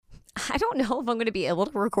I don't know if I'm going to be able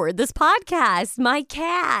to record this podcast. My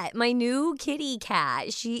cat, my new kitty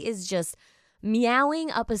cat, she is just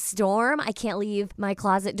meowing up a storm. I can't leave my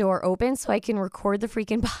closet door open so I can record the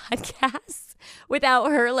freaking podcast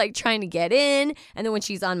without her like trying to get in. And then when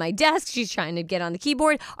she's on my desk, she's trying to get on the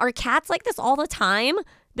keyboard. Our cat's like this all the time.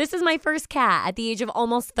 This is my first cat at the age of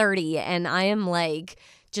almost 30. And I am like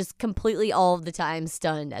just completely all of the time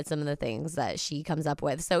stunned at some of the things that she comes up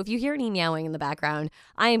with. So if you hear any meowing in the background,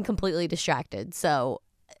 I am completely distracted. So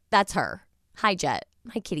that's her. Hi, Jet,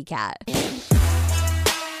 my kitty cat.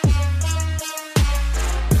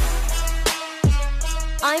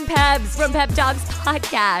 I'm Pebs from Pep Talks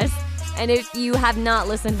Podcast. And if you have not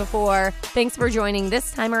listened before, thanks for joining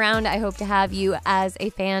this time around. I hope to have you as a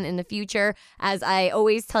fan in the future, as I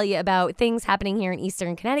always tell you about things happening here in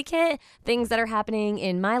Eastern Connecticut, things that are happening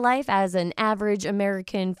in my life as an average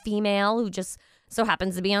American female who just so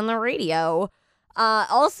happens to be on the radio.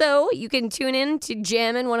 Also, you can tune in to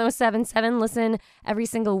Jammin' 107.7. Listen every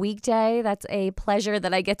single weekday. That's a pleasure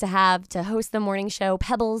that I get to have to host the morning show,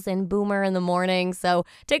 Pebbles and Boomer in the morning. So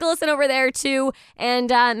take a listen over there too. And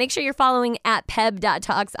make sure you're following at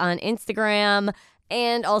peb.talks on Instagram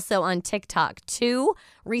and also on TikTok too.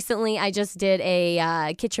 Recently, I just did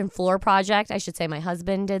a kitchen floor project. I should say my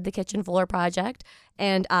husband did the kitchen floor project.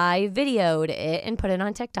 And I videoed it and put it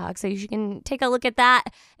on TikTok. So you can take a look at that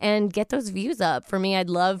and get those views up. For me, I'd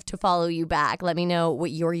love to follow you back. Let me know what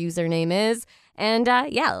your username is. And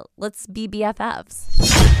yeah, let's be BFFs.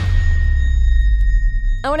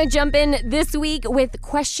 I want to jump in this week with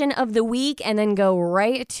question of the week and then go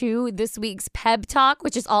right to this week's Pep Talk,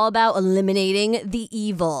 which is all about eliminating the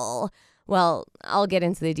evil. Well, I'll get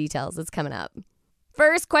into the details. It's coming up.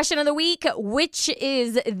 First question of the week, which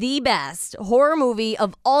is the best horror movie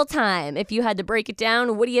of all time? If you had to break it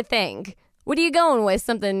down, what do you think? What are you going with?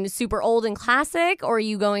 Something super old and classic? Or are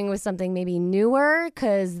you going with something maybe newer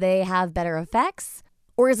because they have better effects?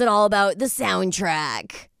 Or is it all about the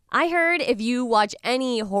soundtrack? I heard if you watch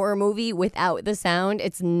any horror movie without the sound,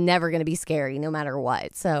 it's never going to be scary no matter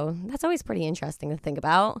what. So that's always pretty interesting to think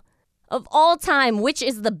about. Of all time, which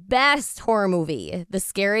is the best horror movie? The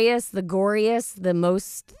scariest, the goriest, the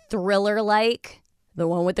most thriller-like, the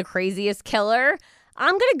one with the craziest killer?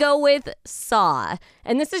 I'm going to go with Saw.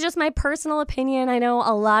 And this is just my personal opinion. I know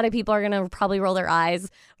a lot of people are going to probably roll their eyes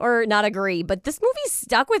or not agree, but this movie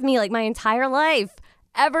stuck with me like my entire life.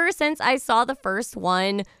 Ever since I saw the first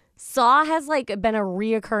one, Saw has like been a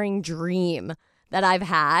reoccurring dream that I've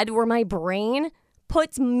had where my brain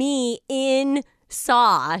puts me in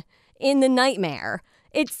Saw in the nightmare.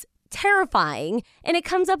 It's terrifying. And it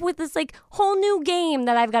comes up with this like whole new game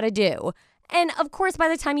that I've got to do. And of course, by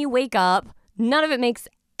the time you wake up, none of it makes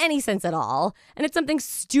any sense at all. And it's something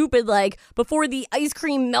stupid like before the ice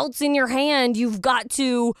cream melts in your hand, you've got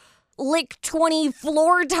to lick 20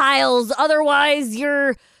 floor tiles. Otherwise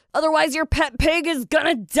your pet pig is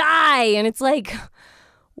gonna die. And it's like,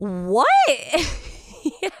 what?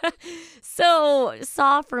 Yeah. So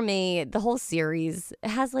Saw for me, the whole series, it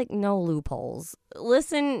has like no loopholes.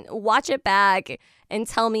 Listen, watch it back and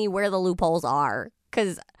tell me where the loopholes are,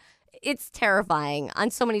 because it's terrifying on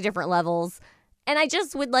so many different levels. And I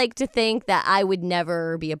just would like to think that I would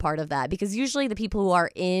never be a part of that, because usually the people who are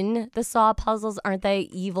in the Saw puzzles, aren't they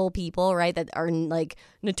evil people, right? That are like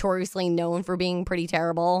notoriously known for being pretty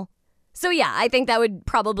terrible. So yeah, I think that would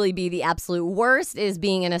probably be the absolute worst, is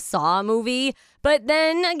being in a Saw movie. But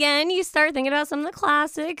then again, you start thinking about some of the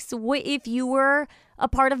classics. What if you were a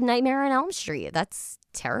part of Nightmare on Elm Street? That's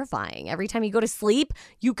terrifying. Every time you go to sleep,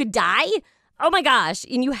 you could die. Oh my gosh.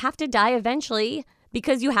 And you have to die eventually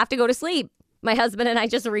because you have to go to sleep. My husband and I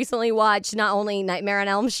just recently watched not only Nightmare on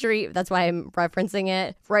Elm Street, that's why I'm referencing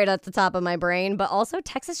it right at the top of my brain, but also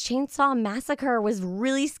Texas Chainsaw Massacre was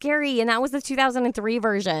really scary, and that was the 2003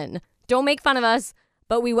 version. Don't make fun of us,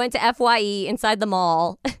 but we went to FYE inside the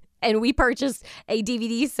mall and we purchased a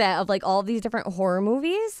DVD set of like all of these different horror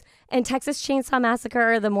movies. And Texas Chainsaw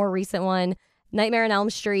Massacre, the more recent one, Nightmare on Elm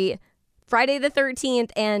Street, Friday the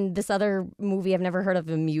 13th, and this other movie I've never heard of,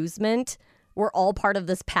 Amusement, were all part of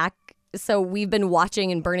this pack. So we've been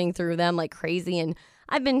watching and burning through them like crazy. And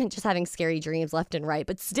I've been just having scary dreams left and right.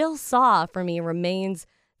 But still, Saw for me remains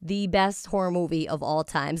the best horror movie of all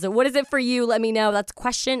time. So what is it for you? Let me know. That's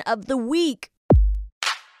question of the week.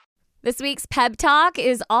 This week's Pep Talk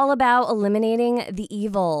is all about eliminating the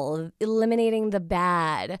evil, eliminating the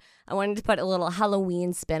bad. I wanted to put a little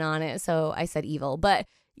Halloween spin on it, so I said evil. But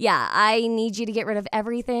yeah, I need you to get rid of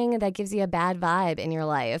everything that gives you a bad vibe in your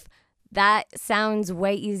life. That sounds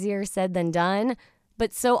way easier said than done.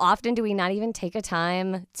 But so often do we not even take a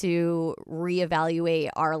time to reevaluate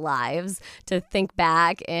our lives, to think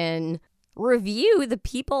back and review the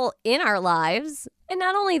people in our lives. And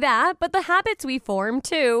not only that, but the habits we form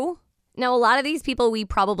too. Now, a lot of these people we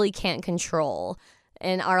probably can't control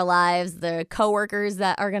in our lives, the coworkers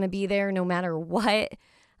that are going to be there no matter what.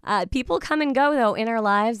 People come and go, though, in our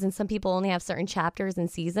lives, and some people only have certain chapters and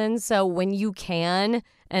seasons. So when you can,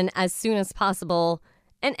 and as soon as possible,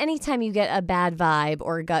 and anytime you get a bad vibe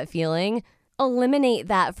or gut feeling, eliminate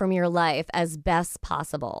that from your life as best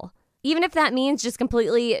possible. Even if that means just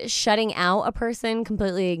completely shutting out a person,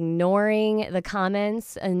 completely ignoring the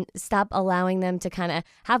comments, and stop allowing them to kind of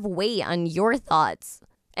have weight on your thoughts.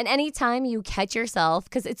 And anytime you catch yourself,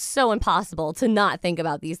 because it's so impossible to not think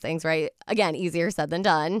about these things, right? Again, easier said than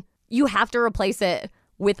done. You have to replace it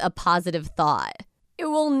with a positive thought. It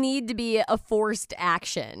will need to be a forced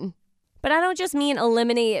action. But I don't just mean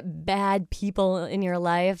eliminate bad people in your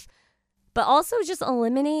life, but also just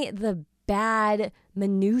eliminate the bad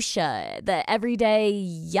minutia, the everyday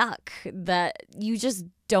yuck that you just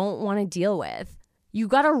don't want to deal with. You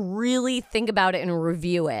got to really think about it and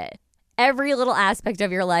review it. Every little aspect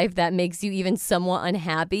of your life that makes you even somewhat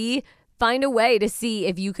unhappy, find a way to see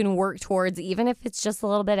if you can work towards, even if it's just a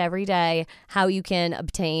little bit every day, how you can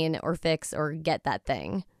obtain or fix or get that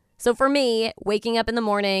thing. So for me, waking up in the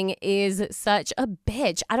morning is such a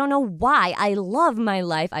bitch. I don't know why. I love my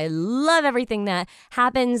life. I love everything that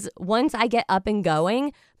happens once I get up and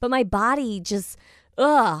going. But my body just,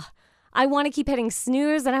 I want to keep hitting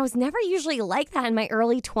snooze. And I was never usually like that in my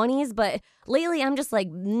early 20s. But lately I'm just like,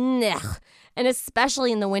 nah. And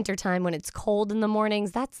especially in the wintertime when it's cold in the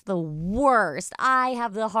mornings, that's the worst. I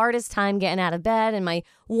have the hardest time getting out of bed and my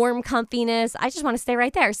warm comfiness. I just want to stay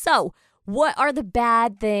right there. So what are the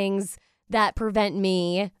bad things that prevent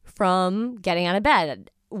me from getting out of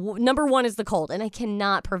bed? Number one is the cold, and I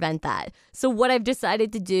cannot prevent that. So what I've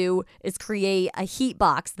decided to do is create a heat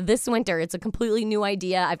box this winter. It's a completely new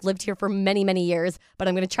idea. I've lived here for many, many years, but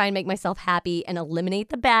I'm going to try and make myself happy and eliminate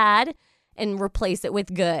the bad and replace it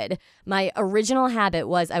with good. My original habit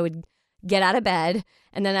was I would get out of bed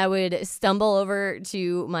and then I would stumble over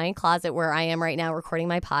to my closet where I am right now recording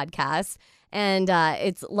my podcast. And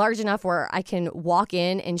it's large enough where I can walk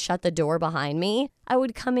in and shut the door behind me. I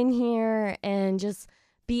would come in here and just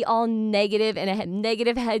be all negative in a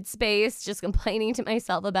negative headspace, just complaining to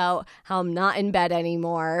myself about how I'm not in bed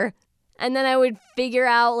anymore. And then I would figure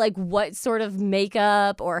out like what sort of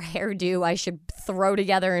makeup or hairdo I should throw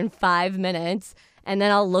together in 5 minutes. And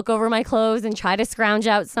then I'll look over my clothes and try to scrounge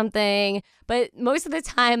out something. But most of the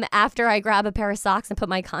time, after I grab a pair of socks and put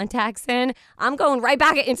my contacts in, I'm going right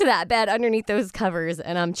back into that bed underneath those covers.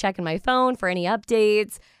 And I'm checking my phone for any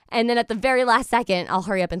updates. And then at the very last second, I'll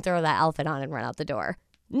hurry up and throw that outfit on and run out the door.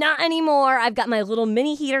 Not anymore. I've got my little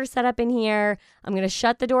mini heater set up in here. I'm going to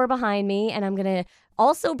shut the door behind me. And I'm going to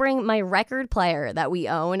also bring my record player that we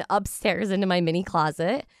own upstairs into my mini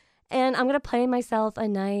closet. And I'm going to play myself a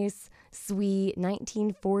nice, sweet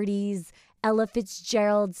 1940s Ella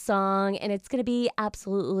Fitzgerald song, and it's going to be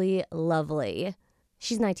absolutely lovely.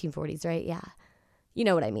 She's 1940s, right? Yeah. You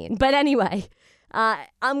know what I mean. But anyway,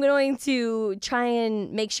 I'm going to try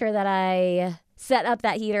and make sure that I set up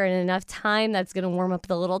that heater in enough time that's going to warm up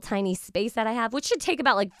the little tiny space that I have, which should take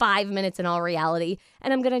about like 5 minutes in all reality.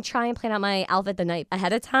 And I'm going to try and plan out my outfit the night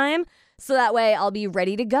ahead of time so that way I'll be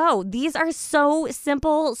ready to go. These are so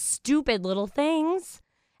simple, stupid little things.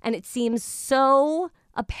 And it seems so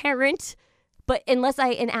apparent, but unless I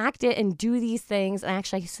enact it and do these things, and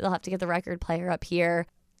actually I still have to get the record player up here,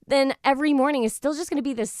 then every morning is still just going to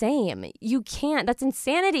be the same. You can't. That's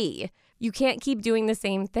insanity. You can't keep doing the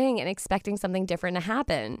same thing and expecting something different to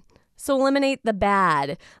happen. So eliminate the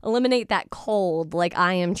bad. Eliminate that cold like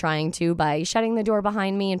I am trying to by shutting the door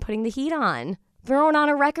behind me and putting the heat on. Throwing on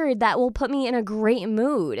a record that will put me in a great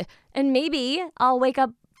mood. And maybe I'll wake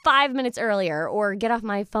up 5 minutes earlier or get off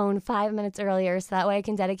my phone 5 minutes earlier so that way I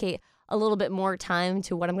can dedicate a little bit more time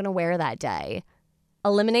to what I'm going to wear that day.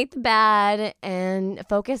 Eliminate the bad and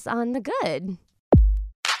focus on the good.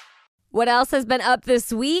 What else has been up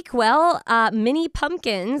this week? Well, mini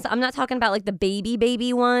pumpkins. I'm not talking about like the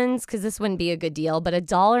baby ones because this wouldn't be a good deal, but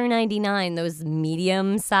 $1.99, those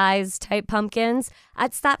medium-sized type pumpkins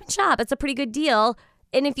at Stop and Shop. It's a pretty good deal.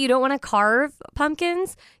 And if you don't want to carve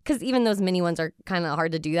pumpkins, because even those mini ones are kind of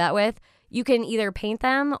hard to do that with, you can either paint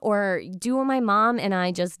them or do what my mom and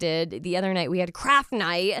I just did the other night. We had craft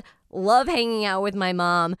night. Love hanging out with my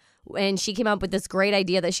mom. And she came up with this great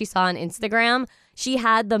idea that she saw on Instagram. She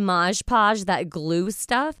had the Mod Podge, that glue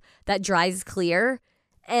stuff that dries clear,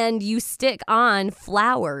 and you stick on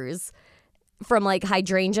flowers from like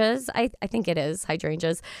hydrangeas. I think it is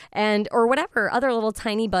hydrangeas and or whatever other little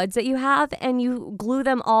tiny buds that you have, and you glue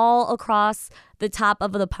them all across the top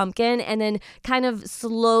of the pumpkin and then kind of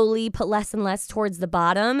slowly put less and less towards the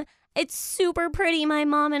bottom. It's super pretty. My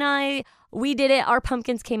mom and we did it. Our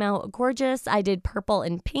pumpkins came out gorgeous. I did purple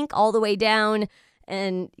and pink all the way down.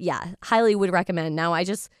 And yeah, highly would recommend. Now I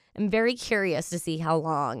just am very curious to see how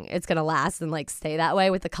long it's going to last and like stay that way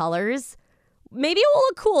with the colors. Maybe it will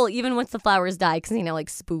look cool even once the flowers die because, like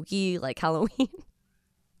spooky, like Halloween.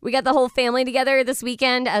 We got the whole family together this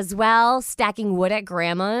weekend as well, stacking wood at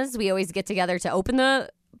grandma's. We always get together to open the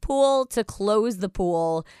pool, to close the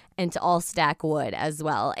pool, and to all stack wood as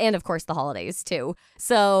well. And of course the holidays too.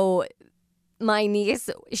 So my niece,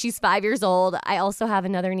 she's 5 years old. I also have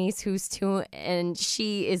another niece who's 2, and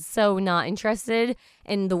she is so not interested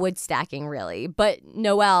in the wood stacking, really. But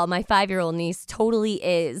Noelle, my 5-year-old niece, totally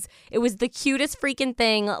is. It was the cutest freaking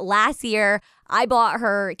thing. Last year, I bought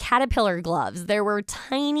her caterpillar gloves. There were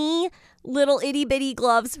tiny little itty-bitty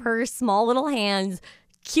gloves for her small little hands.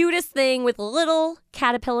 Cutest thing with little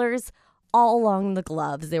caterpillars all along the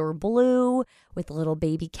gloves. They were blue with little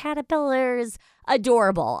baby caterpillars.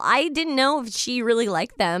 Adorable. I didn't know if she really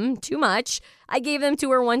liked them too much. I gave them to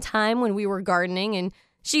her one time when we were gardening, and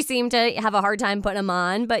she seemed to have a hard time putting them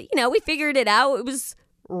on. But, we figured it out. It was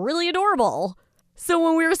really adorable. So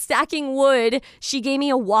when we were stacking wood, she gave me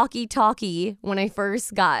a walkie-talkie when I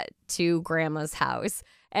first got to Grandma's house.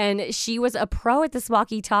 And she was a pro at this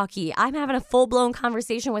walkie-talkie. I'm having a full-blown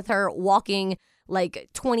conversation with her walking like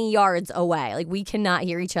 20 yards away. Like we cannot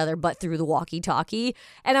hear each other but through the walkie-talkie.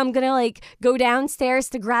 And I'm going to like go downstairs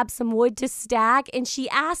to grab some wood to stack. And she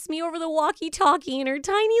asked me over the walkie-talkie in her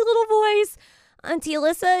tiny little voice, "Auntie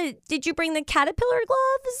Alyssa, did you bring the caterpillar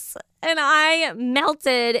gloves?" And I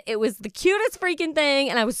melted. It was the cutest freaking thing.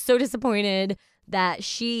 And I was so disappointed that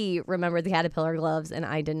she remembered the caterpillar gloves and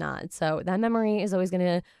I did not. So that memory is always going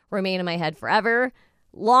to remain in my head forever.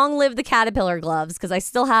 Long live the caterpillar gloves, because I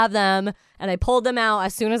still have them, and I pulled them out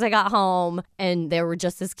as soon as I got home, and they were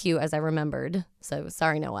just as cute as I remembered. So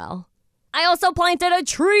sorry, Noelle. I also planted a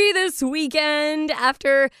tree this weekend.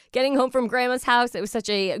 After getting home from Grandma's house, it was such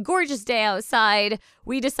a gorgeous day outside.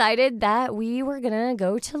 We decided that we were going to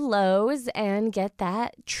go to Lowe's and get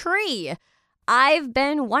that tree. I've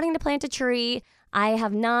been wanting to plant a tree. I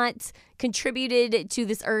have not contributed to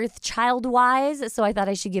this earth child-wise, so I thought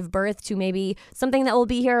I should give birth to maybe something that will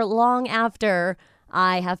be here long after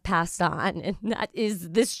I have passed on. And that is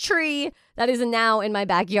this tree that is now in my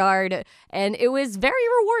backyard, and it was very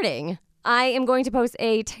rewarding. I am going to post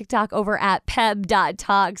a TikTok over at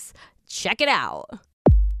peb.talks. Check it out.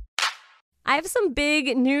 I have some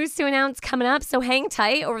big news to announce coming up, so hang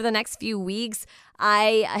tight over the next few weeks.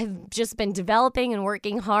 I have just been developing and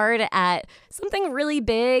working hard at something really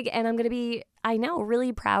big, and I'm going to be, I know,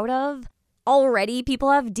 really proud of. Already,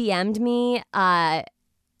 people have DM'd me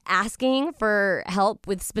asking for help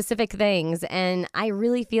with specific things, and I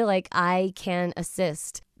really feel like I can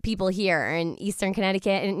assist people here in Eastern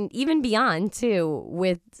Connecticut and even beyond, too,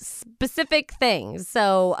 with specific things.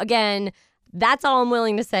 So, again, that's all I'm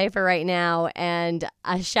willing to say for right now. And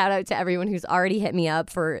a shout out to everyone who's already hit me up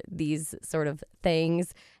for these sort of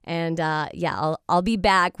things. And I'll be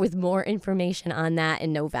back with more information on that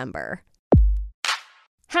in November.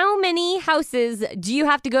 How many houses do you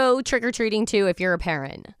have to go trick-or-treating to if you're a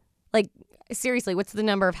parent? Like, seriously, what's the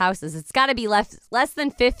number of houses? It's got to be less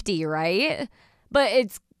than 50, right? But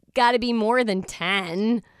it's got to be more than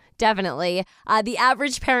 10. Definitely. The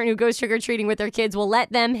average parent who goes trick-or-treating with their kids will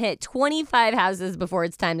let them hit 25 houses before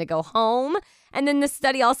it's time to go home. And then the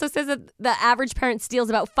study also says that the average parent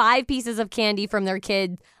steals about 5 pieces of candy from their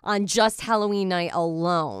kid on just Halloween night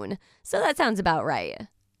alone. So that sounds about right.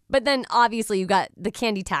 But then obviously you got the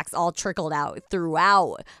candy tax all trickled out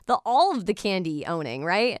throughout all of the candy owning,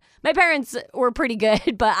 right? My parents were pretty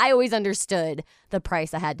good, but I always understood the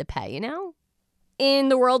price I had to pay, In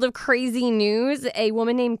the world of crazy news, a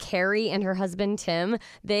woman named Carrie and her husband, Tim,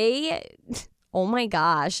 they, oh my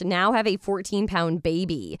gosh, now have a 14-pound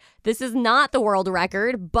baby. This is not the world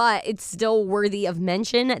record, but it's still worthy of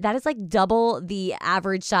mention. That is like double the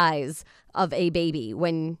average size of a baby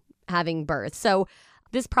when having birth. So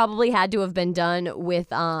this probably had to have been done with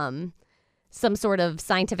some sort of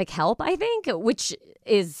scientific help, I think, which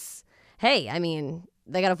is, hey, I mean,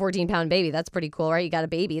 they got a 14-pound baby. That's pretty cool, right? You got a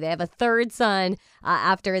baby. They have a third son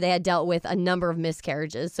after they had dealt with a number of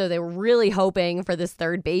miscarriages. So they were really hoping for this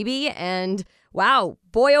third baby. And wow,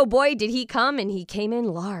 boy, oh boy, did he come. And he came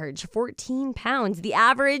in large, 14 pounds. The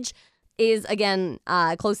average is, again,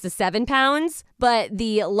 close to 7 pounds. But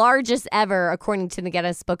the largest ever, according to the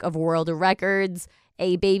Guinness Book of World Records,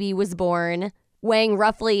 a baby was born weighing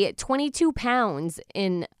roughly 22 pounds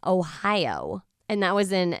in Ohio, and that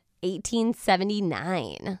was in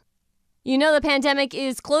 1879. You know the pandemic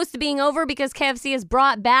is close to being over because KFC has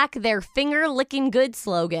brought back their finger licking good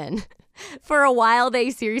slogan. For a while,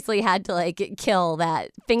 they seriously had to kill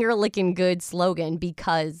that finger licking good slogan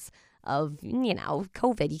because of,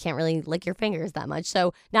 COVID. You can't really lick your fingers that much.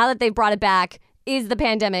 So now that they've brought it back, is the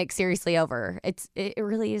pandemic seriously over? It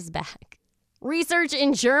really is back. Research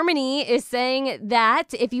in Germany is saying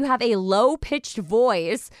that if you have a low-pitched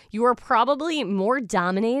voice, you are probably more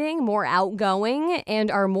dominating, more outgoing,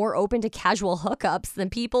 and are more open to casual hookups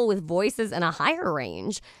than people with voices in a higher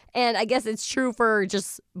range. And I guess it's true for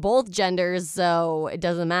just both genders, so it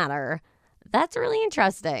doesn't matter. That's really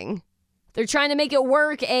interesting. They're trying to make it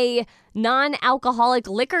work, a non-alcoholic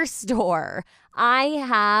liquor store. I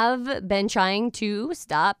have been trying to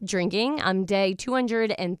stop drinking. I'm day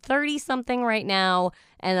 230-something right now,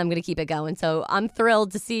 and I'm going to keep it going. So I'm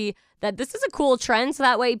thrilled to see that this is a cool trend, so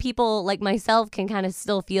that way people like myself can kind of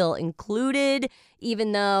still feel included,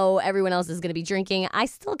 even though everyone else is going to be drinking. I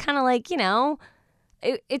still kind of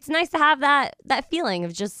it's nice to have that feeling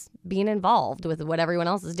of just being involved with what everyone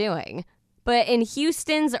else is doing. But in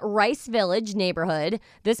Houston's Rice Village neighborhood,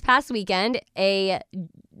 this past weekend, a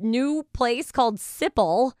new place called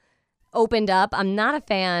Sipple opened up. I'm not a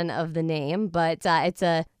fan of the name, but it's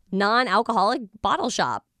a non-alcoholic bottle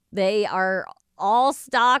shop. They are all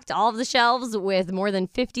stocked, all of the shelves, with more than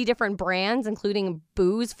 50 different brands, including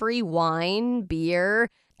booze-free wine, beer,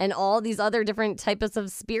 and all these other different types of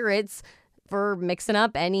spirits for mixing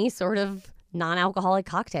up any sort of non-alcoholic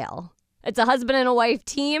cocktail. It's a husband and a wife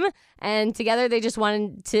team, and together they just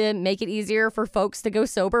wanted to make it easier for folks to go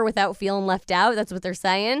sober without feeling left out. That's what they're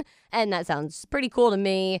saying, and that sounds pretty cool to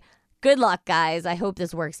me. Good luck, guys. I hope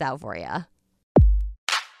this works out for you.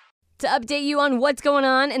 To update you on what's going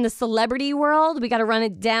on in the celebrity world, we got to run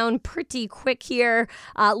it down pretty quick here.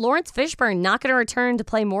 Lawrence Fishburne not going to return to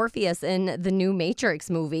play Morpheus in the new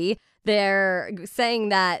Matrix movie. They're saying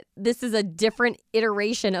that this is a different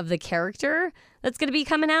iteration of the character that's going to be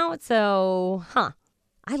coming out. So,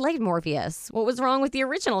 I liked Morpheus. What was wrong with the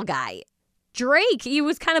original guy? Drake, he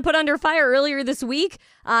was kind of put under fire earlier this week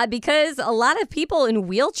because a lot of people in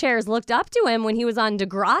wheelchairs looked up to him when he was on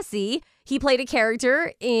Degrassi. He played a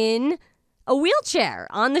character in a wheelchair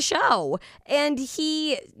on the show, and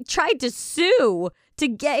he tried to sue to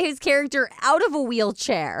get his character out of a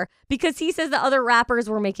wheelchair because he says that other rappers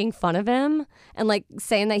were making fun of him and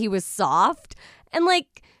saying that he was soft. And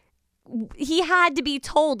he had to be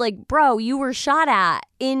told, bro, you were shot at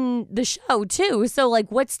in the show too. So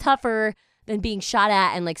what's tougher than being shot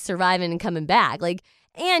at and surviving and coming back?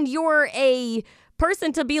 And you're a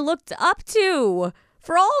person to be looked up to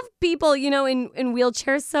for all people, in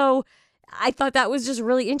wheelchairs. So I thought that was just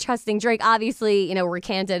really interesting. Drake obviously,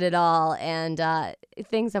 recanted it all, and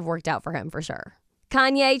things have worked out for him for sure.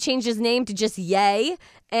 Kanye changed his name to just Ye,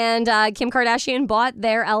 and Kim Kardashian bought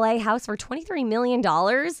their LA house for $23 million.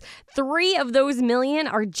 3 of those million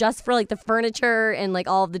are just for the furniture and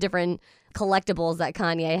all of the different collectibles that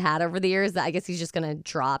Kanye had over the years that I guess he's just going to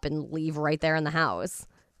drop and leave right there in the house.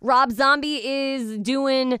 Rob Zombie is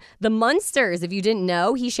doing The Munsters. If you didn't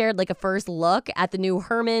know, he shared a first look at the new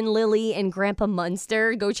Herman, Lily, and Grandpa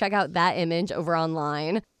Munster. Go check out that image over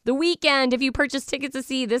online. The Weeknd, if you purchase tickets to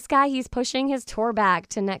see this guy, he's pushing his tour back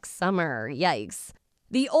to next summer. Yikes.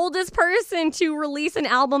 The oldest person to release an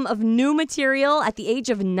album of new material at the age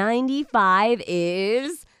of 95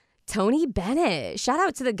 is Tony Bennett. Shout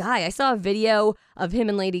out to the guy. I saw a video of him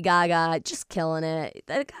and Lady Gaga just killing it.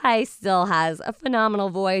 That guy still has a phenomenal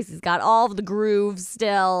voice. He's got all of the grooves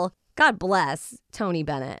still. God bless Tony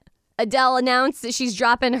Bennett. Adele announced that she's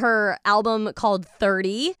dropping her album called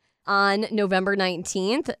 30 on November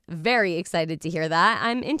 19th. Very excited to hear that.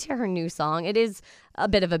 I'm into her new song. It is a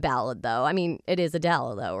bit of a ballad, though. I mean, it is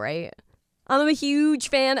Adele, though, right? I'm a huge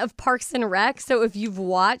fan of Parks and Rec, so if you've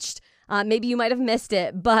watched, maybe you might have missed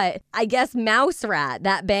it, but I guess Mouse Rat,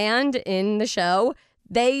 that band in the show,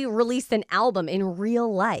 they released an album in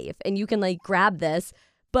real life, and you can grab this.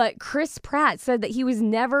 But Chris Pratt said that he was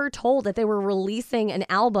never told that they were releasing an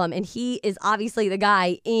album, and he is obviously the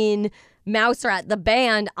guy in Mouse Rat, the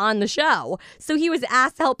band, on the show. So he was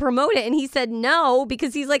asked to help promote it, and he said no,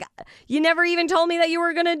 because he's like, you never even told me that you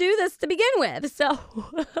were going to do this to begin with. So,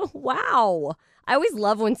 wow. I always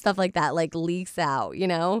love when stuff like that leaks out,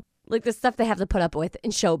 the stuff they have to put up with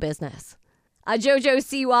in show business. JoJo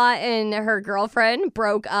Siwa and her girlfriend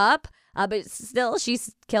broke up, but still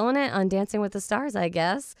she's killing it on Dancing with the Stars, I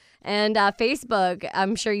guess. And Facebook,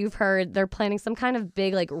 I'm sure you've heard, they're planning some kind of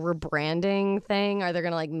big rebranding thing. Are they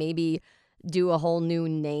going to maybe do a whole new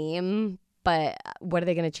name, but what are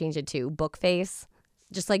they going to change it to? Bookface?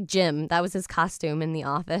 Just like Jim. That was his costume in The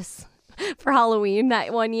Office for Halloween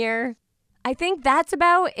that one year. I think that's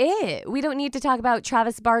about it. We don't need to talk about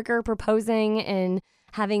Travis Barker proposing and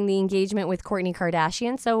having the engagement with Kourtney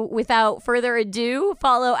Kardashian. So without further ado,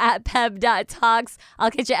 follow at peb.talks.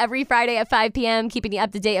 I'll catch you every Friday at 5 p.m., keeping you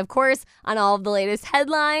up to date, of course, on all of the latest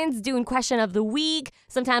headlines, doing question of the week.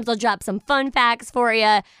 Sometimes I'll drop some fun facts for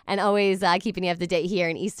you, and always keeping you up to date here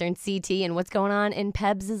in Eastern CT and what's going on in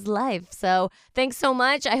Pebs' life. So thanks so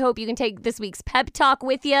much. I hope you can take this week's Pep Talk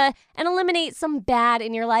with you and eliminate some bad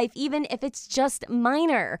in your life, even if it's just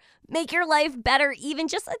minor. Make your life better even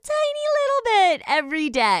just a tiny little bit every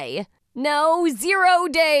day. No 0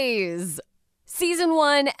 days. Season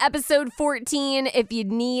 1, episode 14, if you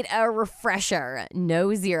need a refresher.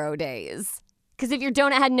 No 0 days. Because if your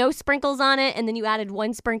donut had no sprinkles on it and then you added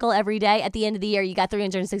 1 sprinkle every day, at the end of the year, you got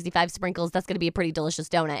 365 sprinkles. That's going to be a pretty delicious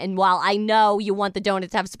donut. And while I know you want the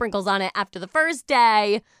donut to have sprinkles on it after the first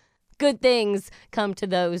day, good things come to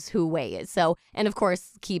those who wait. So, and of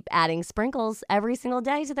course, keep adding sprinkles every single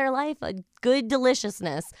day to their life. A good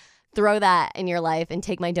deliciousness. Throw that in your life and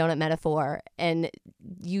take my donut metaphor and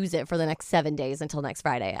use it for the next 7 days until next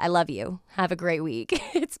Friday. I love you. Have a great week.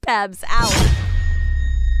 It's Pebs out.